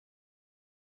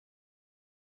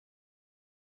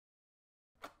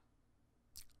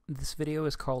This video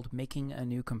is called Making a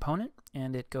New Component,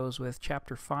 and it goes with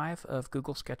Chapter 5 of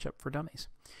Google SketchUp for Dummies.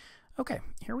 Okay,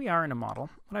 here we are in a model.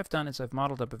 What I've done is I've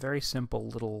modeled up a very simple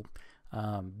little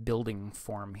building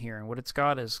form here, and what it's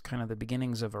got is kind of the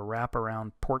beginnings of a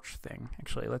wraparound porch thing.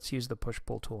 Actually, let's use the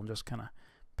push-pull tool and just kind of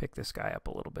pick this guy up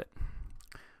a little bit.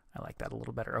 I like that a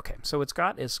little better. Okay, so it's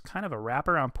got is kind of a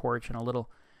wraparound porch and a little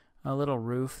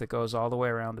roof that goes all the way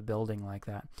around the building like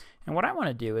that. And what I want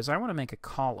to do is I want to make a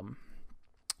column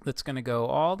that's going to go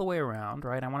all the way around,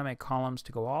 right? I want to make columns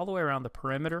to go all the way around the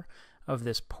perimeter of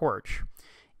this porch.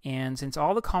 And since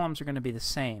all the columns are going to be the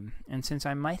same, and since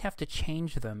I might have to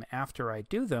change them after I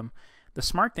do them, the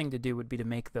smart thing to do would be to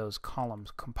make those columns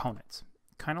components.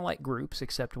 Kind of like groups,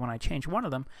 except when I change one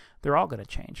of them, they're all going to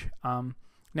change.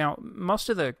 Now, most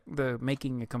of the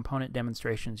making a component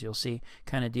demonstrations you'll see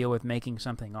kind of deal with making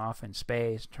something off in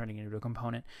space, turning it into a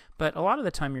component. But a lot of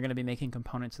the time you're going to be making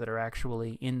components that are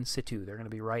actually in situ. They're going to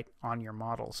be right on your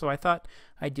model. So I thought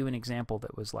I'd do an example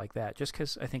that was like that, just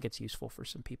because I think it's useful for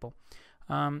some people.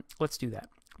 Let's do that.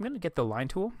 I'm going to get the line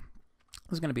tool.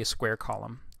 This is going to be a square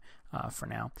column for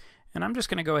now. And I'm just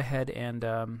going to go ahead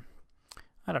and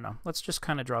I don't know, let's just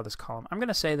kind of draw this column. I'm going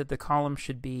to say that the column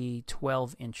should be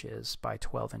 12 inches by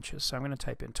 12 inches. So I'm going to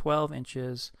type in 12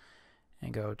 inches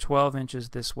and go 12 inches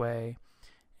this way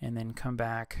and then come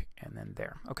back and then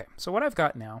there. Okay, so what I've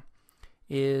got now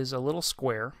is a little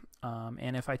square,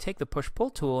 and if I take the push-pull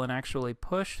tool and actually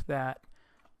push that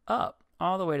up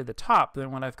all the way to the top,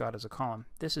 then what I've got is a column.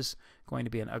 This is going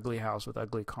to be an ugly house with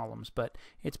ugly columns, but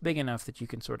it's big enough that you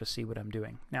can sort of see what I'm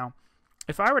doing. Now,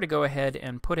 if I were to go ahead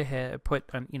and put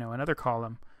another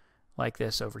column like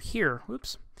this over here,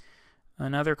 whoops,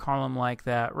 another column like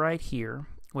that right here,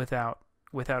 without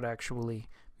actually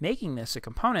making this a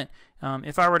component,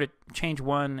 if I were to change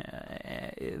one,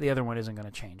 the other one isn't going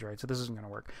to change, right? So this isn't going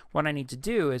to work. What I need to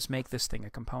do is make this thing a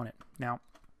component. Now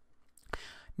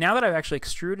that I've actually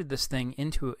extruded this thing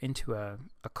into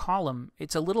a column,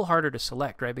 it's a little harder to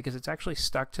select, right? Because it's actually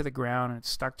stuck to the ground and it's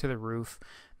stuck to the roof.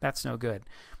 That's no good.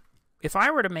 If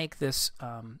I were to make this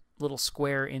little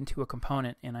square into a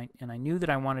component, and I knew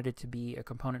that I wanted it to be a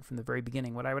component from the very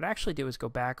beginning, what I would actually do is go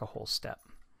back a whole step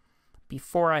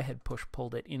before I had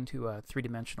pulled it into a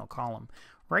three-dimensional column.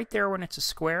 Right there when it's a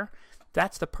square,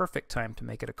 that's the perfect time to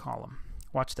make it a column.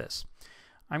 Watch this.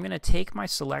 I'm going to take my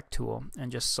select tool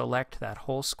and just select that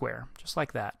whole square, just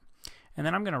like that. And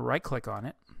then I'm going to right-click on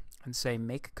it and say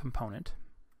Make Component.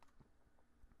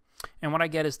 And what I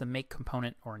get is the Make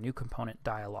Component or New Component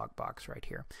dialog box right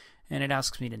here. And it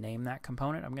asks me to name that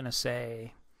component. I'm going to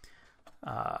say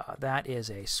that is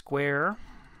a square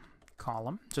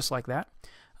column, just like that.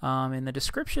 In the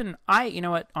description, you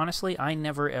know what, honestly, I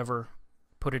never ever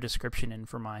put a description in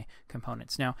for my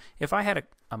components. Now, if I had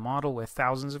a model with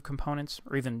thousands of components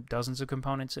or even dozens of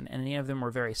components and any of them were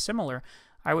very similar,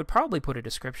 I would probably put a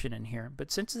description in here.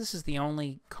 But since this is the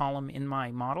only column in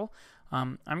my model,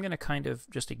 I'm going to kind of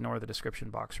just ignore the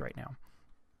description box right now.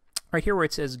 Right here where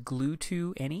it says glue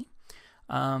to any,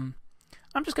 I'm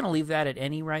just going to leave that at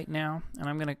any right now, and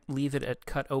I'm going to leave it at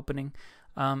cut opening.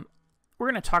 We're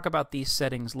going to talk about these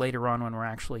settings later on when we're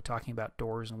actually talking about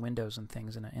doors and windows and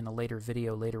things in a later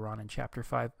video later on in Chapter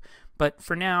 5. But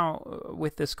for now,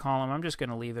 with this column, I'm just going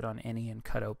to leave it on any and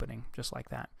cut opening, just like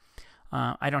that.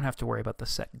 I don't have to worry about the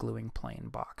set gluing plane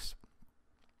box.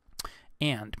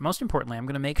 And most importantly, I'm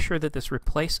going to make sure that this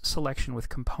replace selection with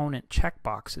component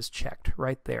checkbox is checked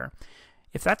right there.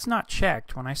 If that's not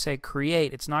checked, when I say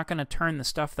create, it's not going to turn the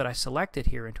stuff that I selected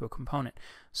here into a component.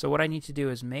 So what I need to do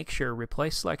is make sure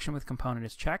replace selection with component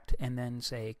is checked and then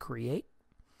say create.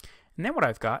 And then what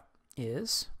I've got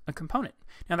is a component.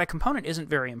 Now that component isn't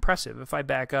very impressive. If I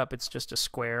back up, it's just a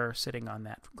square sitting on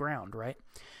that ground, right?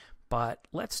 But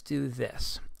let's do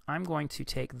this. I'm going to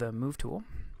take the move tool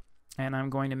and I'm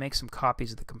going to make some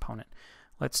copies of the component.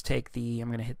 Let's take I'm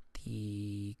going to hit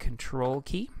the control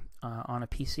key on a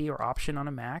PC or option on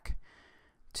a Mac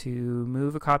to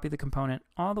move a copy of the component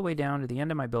all the way down to the end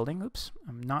of my building. Oops,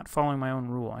 I'm not following my own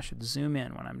rule. I should zoom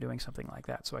in when I'm doing something like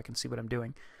that so I can see what I'm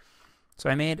doing. So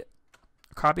I made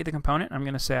a copy of the component. I'm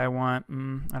going to say I want,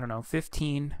 I don't know,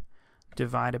 15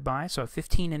 divided by, so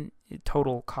 15 in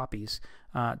total copies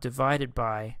divided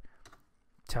by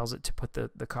tells it to put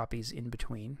the copies in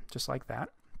between, just like that.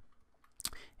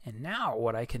 And now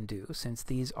what I can do, since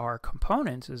these are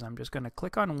components, is I'm just going to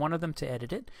click on one of them to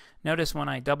edit it. Notice when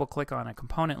I double click on a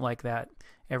component like that,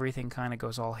 everything kind of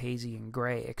goes all hazy and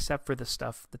gray except for the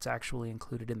stuff that's actually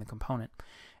included in the component.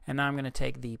 And now I'm going to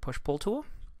take the push-pull tool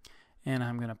and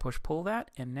I'm going to push-pull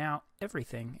that, and now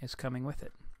everything is coming with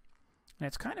it. And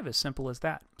it's kind of as simple as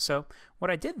that. So what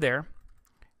I did there,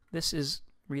 this is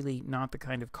really not the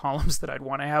kind of columns that I'd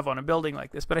want to have on a building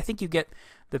like this, but I think you get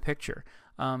the picture.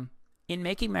 In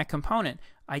making that component,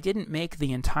 I didn't make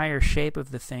the entire shape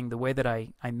of the thing the way that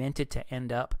I meant it to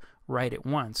end up right at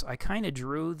once. I kind of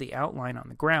drew the outline on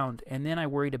the ground, and then I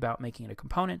worried about making it a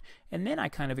component, and then I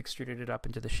kind of extruded it up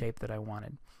into the shape that I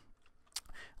wanted.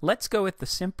 Let's go with the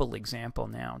simple example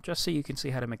now, just so you can see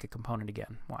how to make a component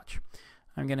again. Watch.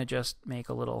 I'm going to just make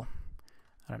a little,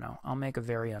 I don't know, I'll make a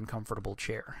very uncomfortable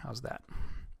chair. How's that?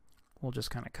 We'll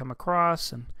just kind of come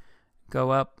across and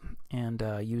go up and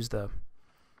use the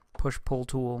push-pull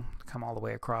tool to come all the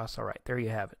way across. All right, there you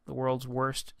have it. The world's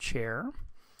worst chair.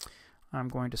 I'm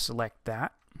going to select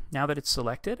that. Now that it's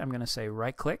selected, I'm going to say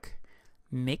right-click,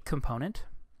 Make Component.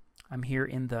 I'm here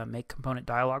in the Make Component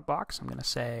dialog box. I'm going to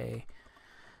say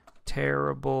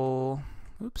terrible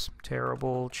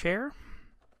chair.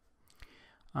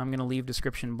 I'm going to leave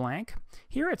description blank.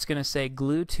 Here it's going to say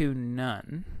glue to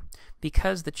none,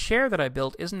 because the chair that I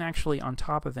built isn't actually on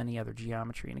top of any other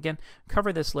geometry. And again,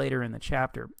 cover this later in the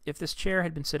chapter. If this chair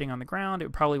had been sitting on the ground,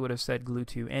 it probably would have said glue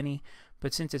to any,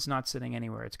 but since it's not sitting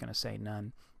anywhere, it's going to say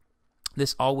none.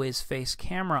 This always face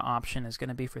camera option is going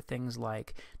to be for things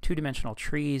like two-dimensional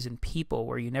trees and people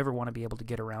where you never want to be able to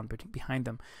get around behind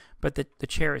them. But the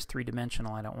chair is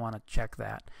three-dimensional. I don't want to check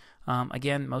that.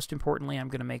 Again, most importantly, I'm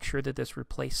going to make sure that this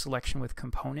replace selection with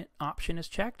component option is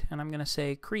checked, and I'm going to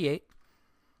say create.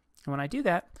 And when I do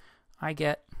that, I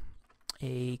get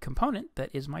a component that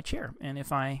is my chair. And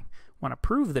if I want to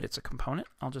prove that it's a component,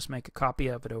 I'll just make a copy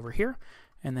of it over here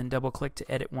and then double-click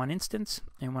to edit one instance.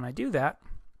 And when I do that,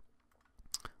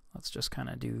 let's just kind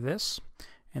of do this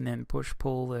and then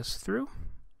push-pull this through.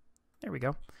 There we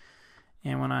go.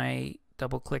 And when I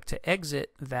double-click to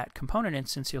exit that component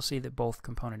instance, you'll see that both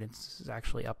component instances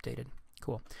actually updated.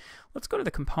 Cool. Let's go to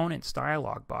the Components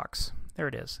dialog box. There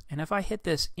it is. And if I hit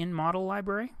this In Model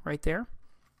Library right there,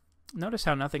 notice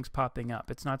how nothing's popping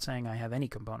up. It's not saying I have any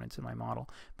components in my model.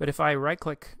 But if I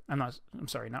right-click, not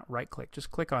right-click,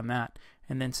 just click on that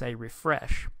and then say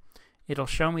Refresh, it'll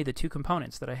show me the two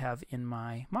components that I have in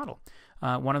my model.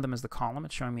 One of them is the column.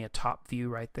 It's showing me a top view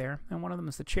right there. And one of them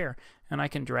is the chair. And I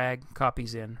can drag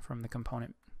copies in from the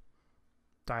component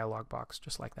dialog box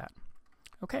just like that.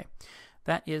 Okay,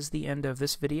 that is the end of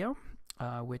this video,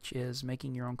 which is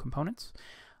making your own components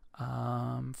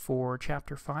for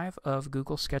Chapter 5 of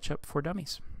Google SketchUp for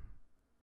Dummies.